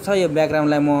ब्याकग्राउन्ड सेतो छ यो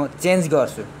ब्याकग्राउन्डलाई म चेन्ज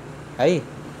गर्छु है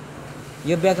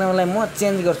यो ब्याकग्राउन्डलाई म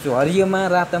चेन्ज गर्छु हरियोमा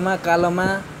रातोमा कालोमा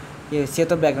यो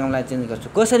सेतो ब्याकग्राउन्डलाई चेन्ज गर्छु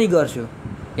कसरी गर्छु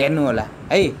हेर्नु होला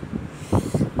है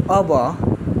अब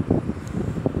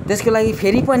त्यसको लागि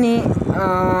फेरि पनि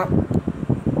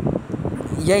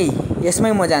यही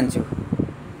यसमै म जान्छु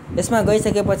यसमा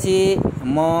गइसकेपछि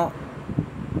म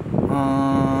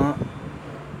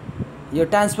यो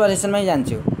ट्रान्सफरेसनमै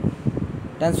जान्छु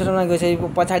ट्रान्सफरेसनमा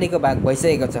गइसकेपछि पछाडिको भाग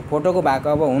भइसकेको छ फोटोको भाग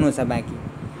अब हुनु छ बाँकी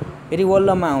फेरि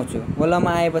वल्लमा आउँछु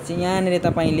वल्लमा आएपछि यहाँनिर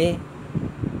तपाईले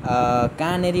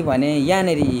कहाँनिर भने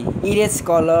यहाँनिर इरेज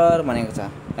कलर भनेको छ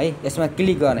है यसमा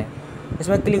क्लिक गर्ने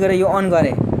यसमा क्लिक गरेर यो अन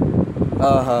गरे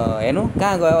हेर्नु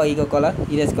कहाँ गयो अघिको कलर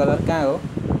इरेज कलर कहाँ हो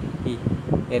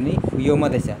हेर्नु यो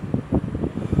मात्रै छ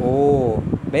हो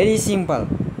भेरी सिम्पल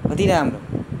कति राम्रो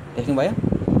देख्नुभयो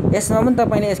यसमा पनि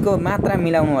तपाईले यसको मात्रा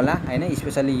मिलाउनु होला हैन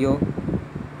स्पेशली यो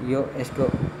यसको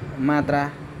मात्रा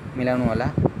मिलाउनु होला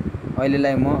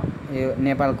अहिलेलाई म यो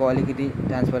नेपालको अलिकति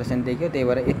ट्रान्सफरेसन देखियो त्यही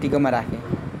भएर यतिकोमा राखेँ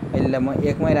अहिलेलाई म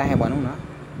एकमै राखेँ भनौँ न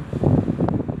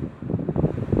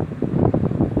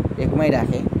एकमै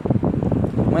राखेँ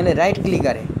मैले राइट क्लिक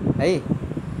गरेँ है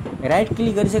राइट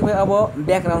क्लिक गरिसकेपछि अब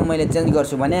ब्याकग्राउन्ड मैले चेन्ज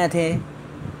गर्छु भनेको थिएँ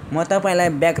म तपाईलाई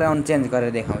ब्याकग्राउन्ड चेन्ज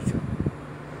गरेर देखाउँछु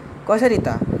कसरी त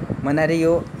भन्दाखेरि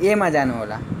यो एमा जानु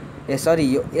होला सरी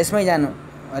यो यसमै जानु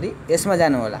अरे यसमा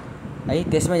जानु होला है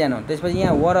त्यसमै जानु होला त्यसपछि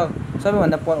यहाँ वर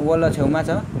सबैभन्दा वल्लो छेउमा छ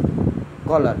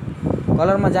कलर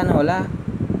कलरमा जानु होला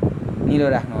निलो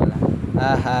राख्नु होला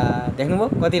आहा देख्नुभयो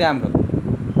कति राम्रो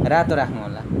रातो राख्नु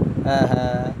होला आहा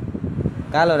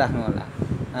कालो राख्नु होला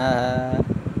आहा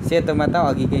सेतोमा त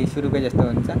अघिकै सुरुकै जस्तो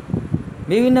हुन्छ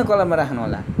विभिन्न कलरमा राख्नु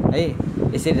होला है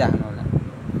यसरी राख्नु होला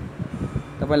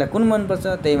तपाईलाई कुन मन पर्छ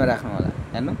त्यहीमा राख्नु होला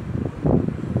हेर्नु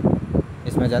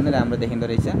यसमा झन् राम्रो देखिँदो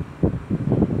रहेछ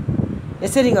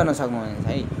यसरी गर्न सक्नुहुन्छ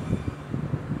है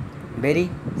भेरी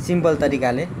सिम्पल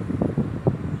तरिकाले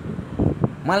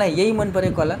मलाई यही मन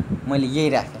पर्यो कलर मैले यही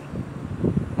राखेँ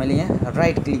मैले यहाँ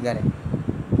राइट क्लिक गरेँ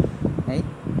है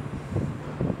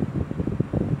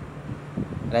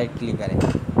राइट क्लिक गरेँ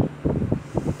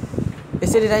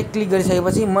यसरी राइट क्लिक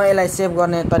गरिसकेपछि म यसलाई सेभ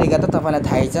गर्ने तरिका त तपाईलाई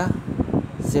थाहै छ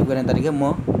सेभ गर्ने तरिका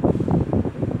म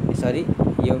यसरी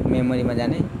यो मेमोरीमा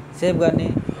जाने सेभ गर्ने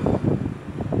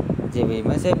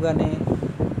जेबीमा सेभ गर्ने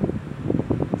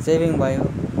सेभिङ भयो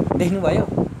देख्नुभयो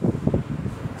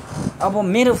अब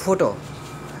मेरो फोटो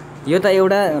यो त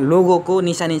एउटा लोगोको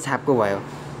निशानी छापको भयो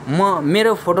म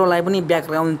मेरो फोटोलाई पनि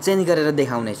ब्याकग्राउन्ड चेन्ज गरेर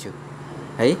देखाउने छु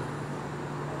है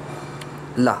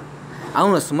ल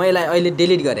आउनुहोस् म यसलाई अहिले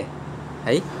डिलिट गरेँ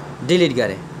है डिलिट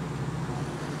गरेँ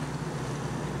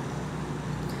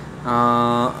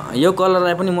यो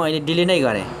कलरलाई पनि म अहिले डिलिट नै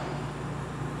गरेँ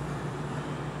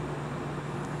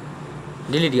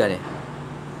डिलिट गरेँ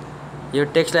यो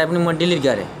टेक्स्टलाई पनि म डिलिट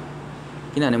गरेँ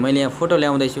किनभने मैले यहाँ फोटो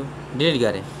ल्याउँदैछु डिलिट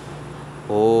गरेँ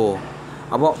हो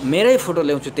अब मेरै फोटो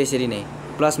ल्याउँछु त्यसरी नै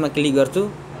प्लसमा क्लिक गर्छु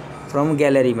फ्रम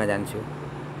ग्यालेरीमा जान्छु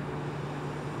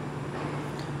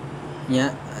यहाँ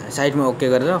साइडमा ओके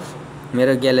गरेर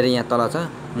मेरो ग्यालेरी यहाँ तल छ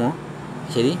म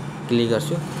यसरी क्लिक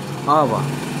गर्छु अब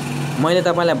मैले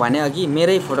तपाईलाई भने अघि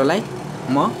मेरै फोटोलाई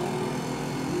म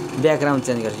ब्याकग्राउन्ड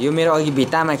चेन्ज गर्छु यो मेरो अघि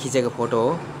भित्तामा खिचेको फोटो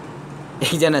हो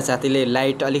एकजना साथीले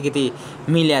लाइट अलिकति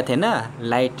मिलेको थिएन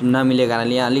लाइट नमिलेको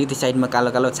कारणले यहाँ अलिकति साइडमा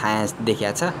कालो कालो छाया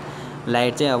देखिएको छ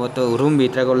लाइट चाहिँ अब त्यो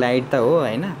रुमभित्रको लाइट त हो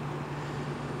हैन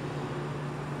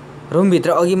रुमभित्र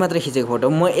अघि मात्र खिचेको फोटो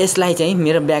म यसलाई चाहिँ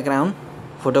मेरो ब्याकग्राउन्ड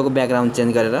फोटोको ब्याकग्राउन्ड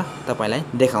चेन्ज गरेर तपाईलाई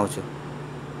देखाउँछु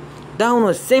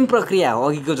डाउन सेम प्रक्रिया हो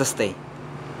अघिको जस्तै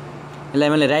यसलाई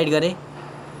मैले राइट गरेँ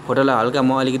फोटोलाई हल्का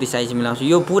म अलिकति साइज मिलाउँछु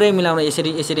यो पुरै मिलाउन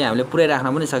यसरी हामीले पुरै राख्न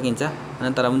पनि सकिन्छ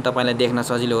अनि तर पनि तपाईलाई देख्न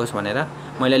सजिलो होस् भनेर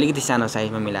मैले अलिकति सानो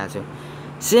साइजमा मिलाएको छु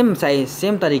सेम साइज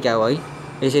सेम तरिका हो है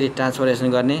यसरी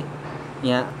ट्रान्सफरेसन गर्ने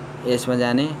यहाँ यसमा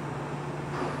जाने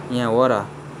यहाँ वर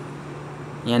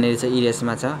यहाँनिर चाहिँ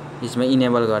इरेजमा छ यसमा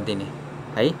इनेबल गरिदिने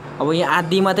है अब यहाँ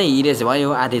आधी मात्रै इरेज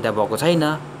भयो आधी त भएको छैन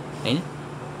हैन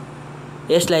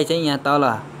यसलाई चाहिँ यहाँ तल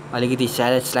अलिकति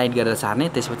स्लाइड गरेर सार्ने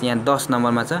त्यसपछि यहाँ 10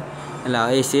 नम्बरमा छ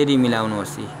यसलाई यसरी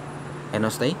मिलाउनुहोस्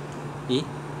हेर्नुहोस् त है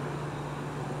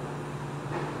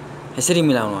यसरी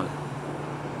मिलाउनु होला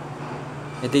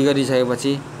यति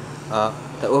गरिसकेपछि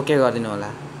ओके गरिदिनु होला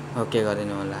ओके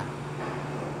गरिदिनु होला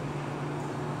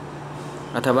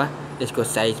अथवा यसको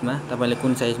साइजमा तपाईले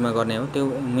कुन साइजमा गर्ने हो त्यो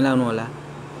मिलाउनु होला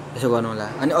यसो गर्नु होला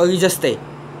अनि अघि जस्तै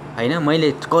हैन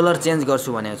मैले कलर चेन्ज गर्छु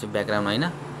भनेको छु ब्याकग्राउन्ड हैन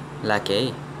लाके है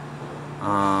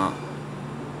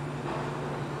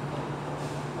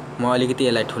म अलिकति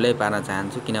यसलाई ठुलै पार्न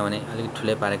चाहन्छु किनभने अलिकति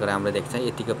ठुलै पारेको राम्रो देख्छ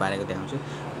यतिको पारेको देखाउँछु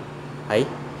है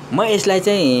म यसलाई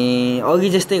चाहिँ अघि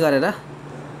जस्तै गरेर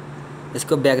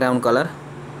यसको ब्याकग्राउन्ड कलर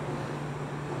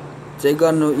चेक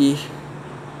गर्नु यी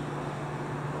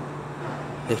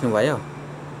देख्नुभयो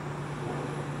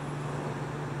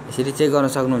यसरी चेक गर्न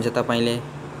सक्नुहुन्छ तपाईले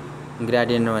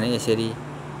ग्रेडियन्ट भने यसरी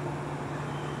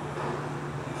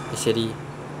यसरी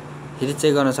फेरि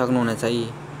चेक गर्न सक्नुहुनेछ यी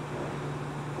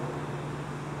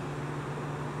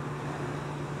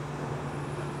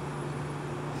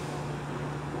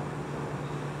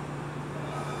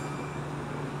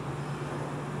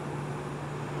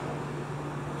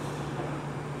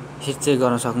फेरि चेक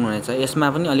गर्न सक्नुहुनेछ यसमा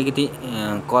पनि अलिकति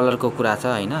कलरको कुरा छ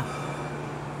हैन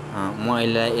म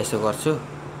अहिले यसो गर्छु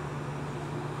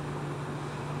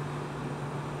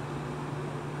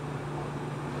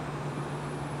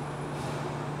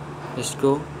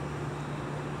यसको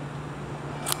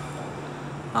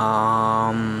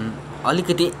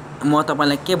अलिकति म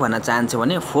तपाईलाई के भन्न चाहन्छु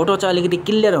भने फोटो चाहिँ अलिकति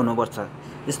क्लियर हुनुपर्छ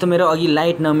जस्तो मेरो अघि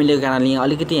लाइट नमिलेको कारणले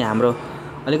अलिकति हाम्रो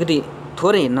अलिकति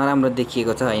थोरै नराम्रो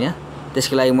देखिएको छ हैन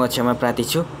त्यसको लागि म क्षमा प्रार्थी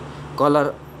छु कलर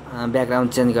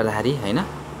ब्याकग्राउन्ड चेन्ज गर्दाखेरि हैन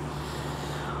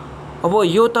अब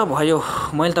यो त भयो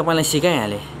मैले तपाईलाई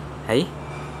सिकाइहाले है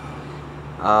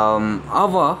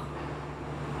अब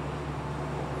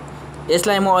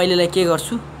यसलाई म अहिलेलाई के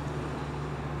गर्छु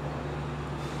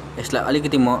यसलाई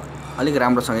अलिकति म अलिक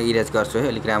राम्रोसँग इरेज गर्छु है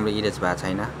अलिक राम्रो इरेज भएको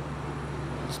छैन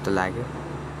जस्तो लाग्यो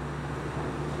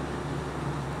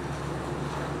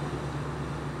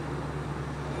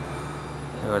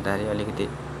गर्दाखेरि अलिकति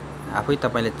आफै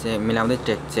तपाईले चाहिँ मिलाउँदै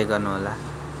चेक गर्नु होला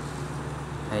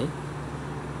है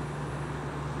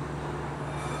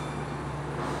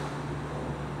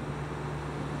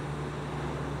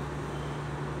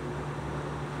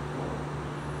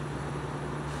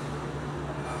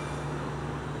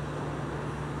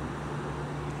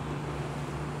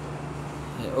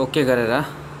ओके गरेर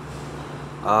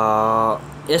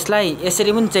यसलाई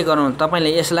यसरी पनि चेक गर्नु तपाईले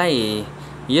यसलाई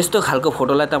यस्तो खालको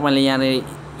फोटोलाई तपाईले यहाँ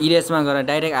इरेजमा गएर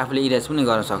डाइरेक्ट आफूले इरेज पनि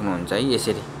गर्न सक्नुहुन्छ है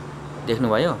यसरी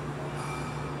देख्नुभयो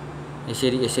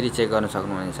यसरी यसरी चेक गर्न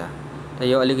सक्नुहुनेछ त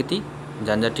यो अलिकति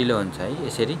झन्झटिलो हुन्छ है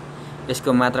यसरी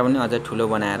यसको मात्रा पनि अझै ठुलो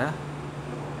बनाएर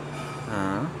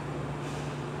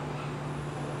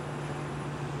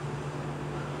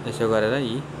यसो गरेर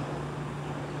यी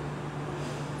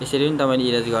यसरी पनि तपाईले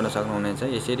इरेज गर्न सक्नुहुनेछ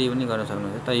यसरी पनि गर्न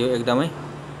सक्नुहुन्छ त यो एकदमै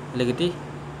अलिकति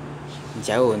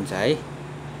झ्याउ हुन्छ है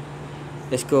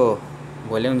यसको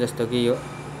भोल्युम जस्तो कि यो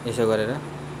यसो गरेर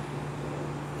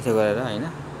हैन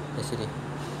यसरी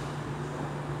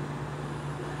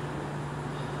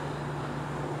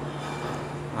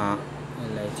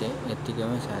यसलाई चाहिँ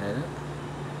यतिकैमा सारेर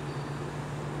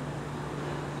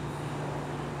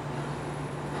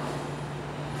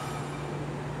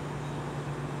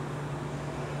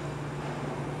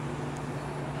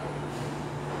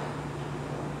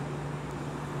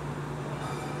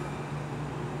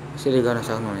यसरी गर्न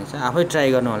सक्नुहुनेछ आफै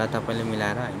ट्राई गर्नु होला तपाईले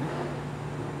मिलाएर हैन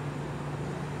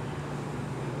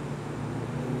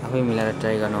आफै मिलाएर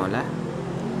ट्राई गर्नु होला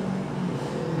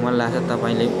मलाई लाग्छ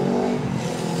तपाईले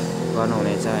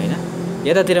गर्नुहुनेछ हैन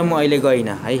यतातिर म अहिले गइन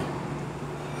है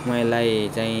म यसलाई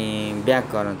चाहिँ ब्याक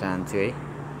गर्न चाहन्छु है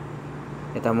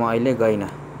यता म अहिले गइन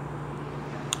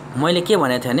मैले के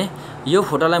भनेको थिएँ भने यो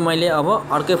फोटोलाई मैले अब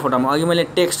अर्कै फोटोमा अघि मैले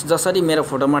टेक्स्ट जसरी मेरो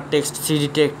फोटोमा टेक्स्ट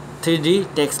 3D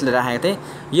टेक्स्ट राखेको थिएँ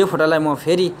यो फोटोलाई म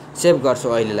फेरि सेभ गर्छु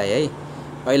अहिलेलाई है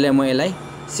अहिले म यसलाई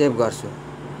सेभ गर्छु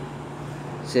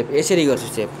सेभ यसरी गर्छु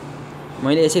सेभ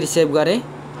मैले यसरी सेभ गरे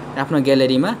आफ्नो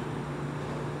ग्यालेरीमा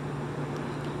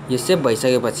यो सेभ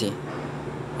भइसकेपछि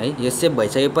है यो सेभ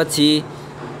भइसकेपछि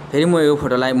फेरि म यो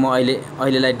फोटोलाई म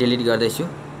अहिलेलाई डिलिट गर्दै छु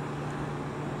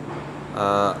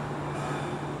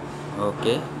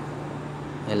ओके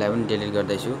यसलाई पनि डिलिट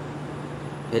गर्दै छु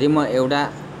फेरि म एउटा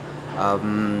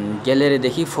ग्यालेरी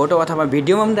देखि फोटो अथवा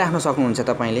भिडियोमा पनि राख्न सक्नुहुन्छ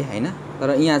तपाईले हैन तर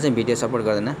यहाँ चाहिँ भिडियो सपोर्ट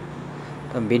गर्दैन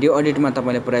त भिडियो एडिटमा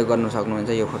तपाईले प्रयोग गर्न सक्नुहुन्छ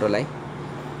यो फोटोलाई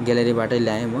ग्यालेरीबाटै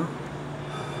ल्याएँ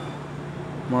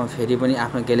म फेरि पनि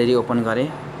आफ्नो ग्यालेरी ओपन गरे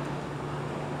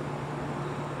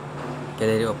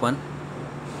ग्यालेरी ओपन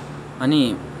अनि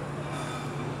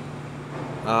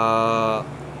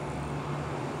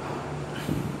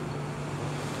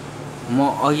म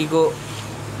अघिको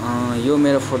यो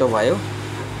मेरो फोटो भयो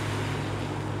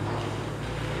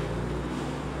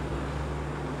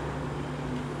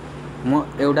म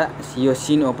एउटा यो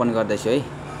सिन ओपन गर्दैछु है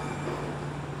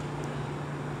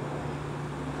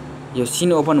यो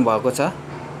सिन ओपन भएको छ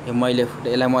यो मैले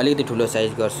यसलाई म अलिकति ठुलो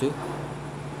साइज गर्छु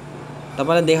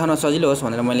तपाईलाई देखाउन सजिलो होस्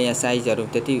भनेर मैले यहाँ साइजहरु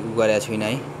त्यति गरेको छैन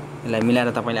है यसलाई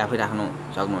मिलाएर तपाईले आफै राख्न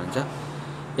सक्नुहुन्छ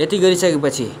यति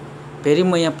गरिसकेपछि फेरि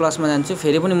म यहाँ प्लसमा जान्छु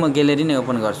फेरि पनि म ग्यालेरी नै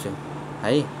ओपन गर्छु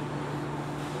है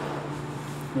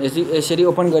यसरी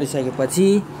ओपन गरिसकेपछि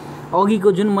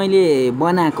अघिको जुन मैले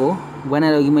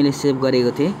बनाएर अघि मैले सेभ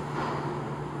गरेको थिएँ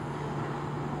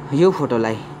यो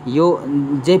फोटोलाई, यो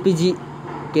जेपीजी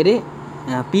के अरे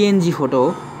पीएनजी फोटो हो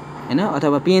हैन,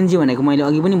 अथवा पीएनजी भनेको मैले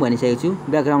अघि पनि भनिसकेको छु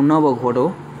ब्याकग्राउन्ड नभएको फोटो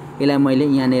हो। यसलाई मैले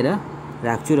यहाँनिर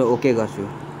राख्छु र ओके गर्छु।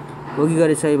 ओके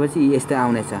गरिसकेपछि यस्तो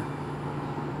आउनेछ।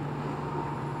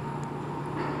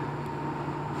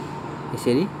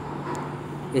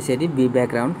 यसरी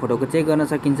ब्याकग्राउन्ड फोटोको चेक गर्न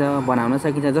सकिन्छ, बनाउन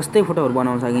सकिन्छ, जस्तै फोटोहरू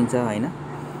बनाउन सकिन्छ हैन।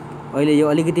 अहिले यो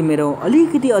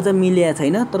अलिकति अझ मिलेको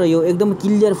छैन, तर यो एकदम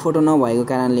क्लियर फोटो नभएको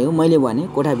कारणले हो मैले भने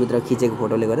कोठाभित्र खिचेको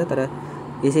फोटोले गर्दा। तर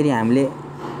यसरी हामीले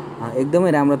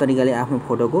एकदमै राम्रो तरिकाले आफ्नो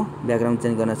फोटोको ब्याकग्राउन्ड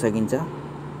चेन्ज गर्न सकिन्छ।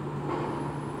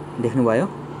 देख्नुभयो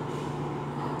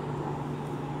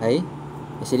है।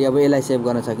 यसरी अब यसलाई सेभ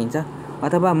गर्न सकिन्छ,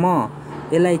 अथवा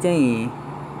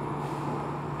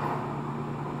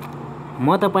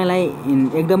म तपाईलाई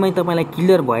एकदमै तपाईलाई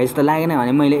क्लियर भयो जस्तो लागेन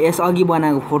भने मैले यसअघि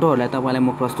बनाएको फोटोहरूलाई तपाईलाई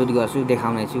म प्रस्तुत गर्छु,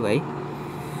 देखाउने छु है।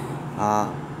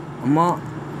 म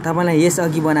तपाईलाई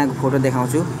यसअघि बनाएको फोटो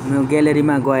देखाउँछु। म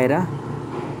ग्यालेरीमा गएर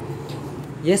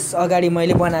यस अगाडि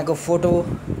मैले बनाएको फोटो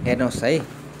हेर्नुहोस् है।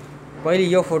 पहिले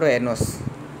यो फोटो हेर्नुहोस्,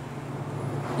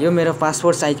 यो मेरो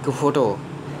पासपोर्ट साइजको फोटो हो।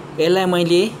 यसलाई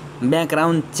मैले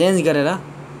ब्याकग्राउन्ड चेन्ज गरेर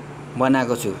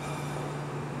बनाएको छु।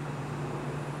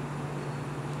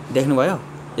 देख्नुभयो,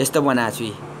 यस्तो बनाएको छु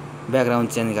ब्याकग्राउन्ड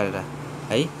चेन्ज गरेर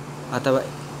है, अथवा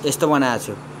यस्तो बनाएको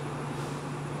छु।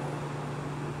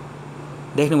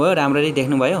 देख्नुभयो, राम्ररी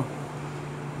देख्नुभयो।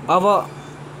 अब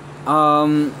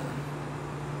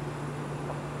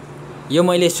यो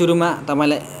मैले सुरुमा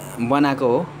तपाईलाई बनाएको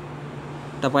हो,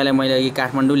 तपाईलाई मैले अघि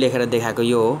काठमाडौँ लेखेर देखाएको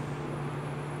यो हो।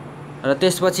 र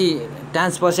त्यसपछि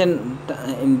ट्रान्सपर्सन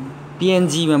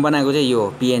पीएनजीमा बनाएको चाहिँ यो हो,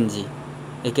 पीएनजी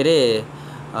के अरे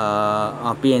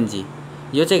पीएनजी।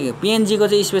 यो चाहिँ पीएनजी को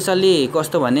चाहिँ स्पेशल्ली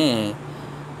कस्तो भने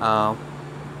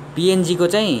पीएनजी को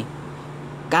चाहिँ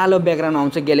कालो ब्याकग्राउन्ड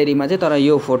आउँछ ग्यालेरीमा चाहिँ, तर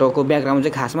यो फोटोको ब्याकग्राउन्ड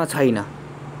चाहिँ खासमा छैन,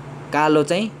 कालो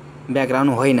चाहिँ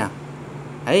ब्याकग्राउन्ड होइन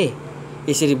है।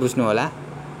 यसरी बुझ्नु होला।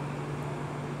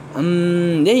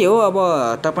 यही हो। अब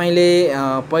तपाईले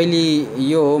पहिले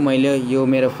यो हो, मैले यो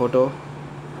मेरो फोटो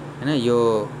हैन, यो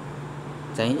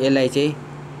चाहिँ यसलाई चाहिँ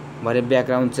भरे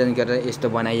ब्याकग्राउन्ड चेन्ज गरेर यस्तो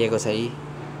बनाइएको छ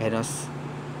हेर्नुहोस्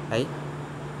है।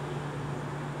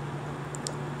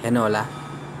 हेर्नु होला,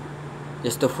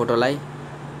 यस्तो फोटोलाई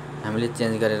हामीले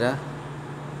चेन्ज गरेर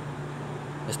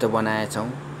यस्तो बनाएछौँ।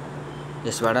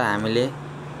 यसबाट हामीले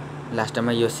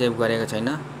लास्टमा यो सेभ गरेको छैन,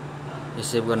 यो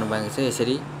सेभ गर्नु बाँकी छ।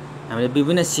 यसरी हामीले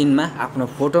विभिन्न सिनमा आफ्नो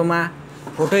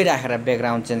फोटै राखेर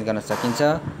ब्याकग्राउन्ड चेन्ज गर्न सकिन्छ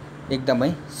एकदमै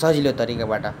सजिलो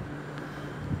तरिकाबाट।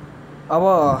 अब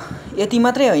यति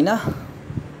मात्रै होइन,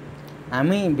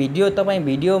 हामी तपाईँ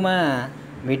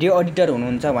भिडियो एडिटर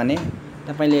हुनुहुन्छ भने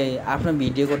तपाईले आफ्नो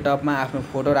भिडियोको टपमा आफ्नो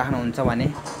फोटो राख्नुहुन्छ भने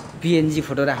पीएनजी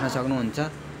फोटो राख्न सक्नुहुन्छ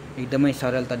एकदमै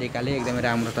सरल तरिकाले, एकदमै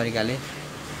राम्रो तरिकाले।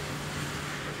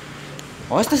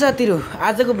 हस् त साथीहरु,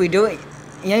 आजको भिडियो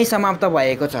यही समाप्त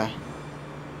भएको छ।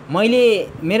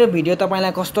 मेरो भिडियो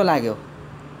तपाईलाई कस्तो लाग्यो?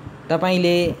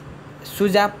 तपाईले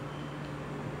सुझाव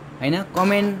हैन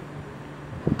कमेन्ट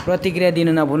प्रतिक्रिया दिन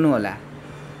नभुल्नु होला,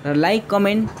 र लाइक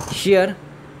कमेन्ट शेयर,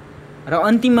 र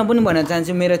अन्तिममा पनि भन्न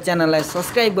चाहन्छु मेरो च्यानललाई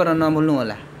सब्स्क्राइब गर्न नभुल्नु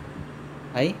होला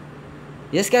है।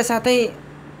 यसका साथै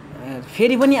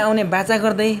फेरि पनि आउने बाचा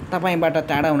गर्दै तपाईबाट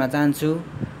टाढा हुन चाहन्छु।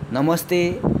 नमस्ते,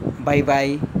 बाइ बाइ,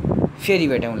 फेरि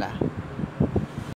भेटौँला।